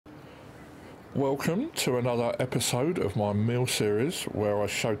Welcome to another episode of my meal series where I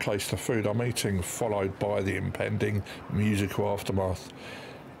showcase the food I'm eating, followed by the impending musical aftermath.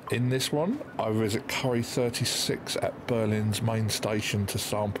 In this one, I visit Curry36 at Berlin's main station to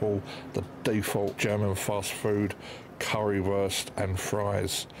sample the default German fast food, Currywurst and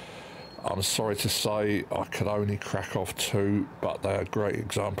fries. I'm sorry to say I could only crack off two, but they are great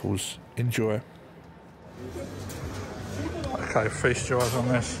examples. Enjoy. Okay, feast your eyes on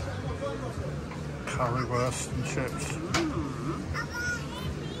this. Currywurst and chips.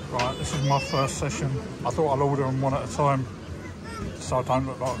 Right, this is my first session. I thought I'd order them one at a time so I don't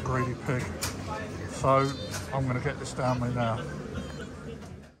look like a greedy pig. So I'm going to get this down me now.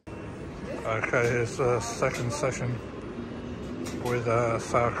 Okay, here's the second session with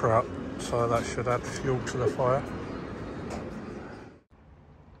sauerkraut, so that should add fuel to the fire.